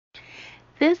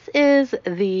This is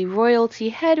the royalty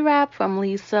head wrap from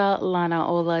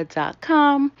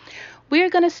Lanaola.com.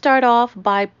 We're going to start off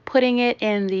by putting it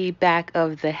in the back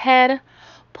of the head.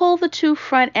 Pull the two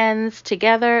front ends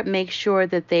together. Make sure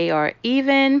that they are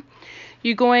even.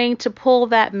 You're going to pull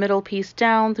that middle piece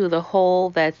down through the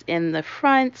hole that's in the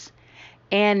front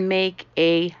and make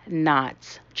a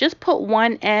knot. Just put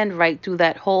one end right through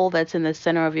that hole that's in the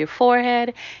center of your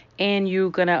forehead, and you're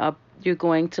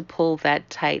going to pull that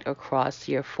tight across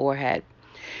your forehead.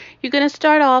 You're going to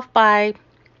start off by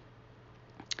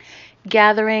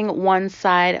gathering one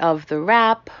side of the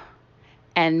wrap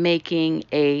and making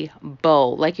a bow.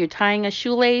 Like you're tying a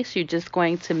shoelace, you're just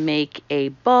going to make a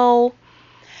bow,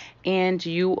 and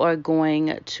you are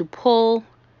going to pull,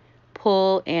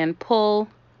 and pull.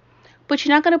 But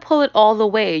you're not going to pull it all the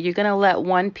way. You're going to let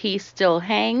one piece still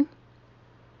hang.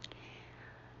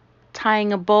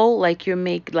 Tying a bow like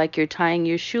you're tying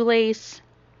your shoelace,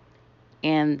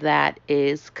 and that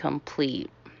is complete.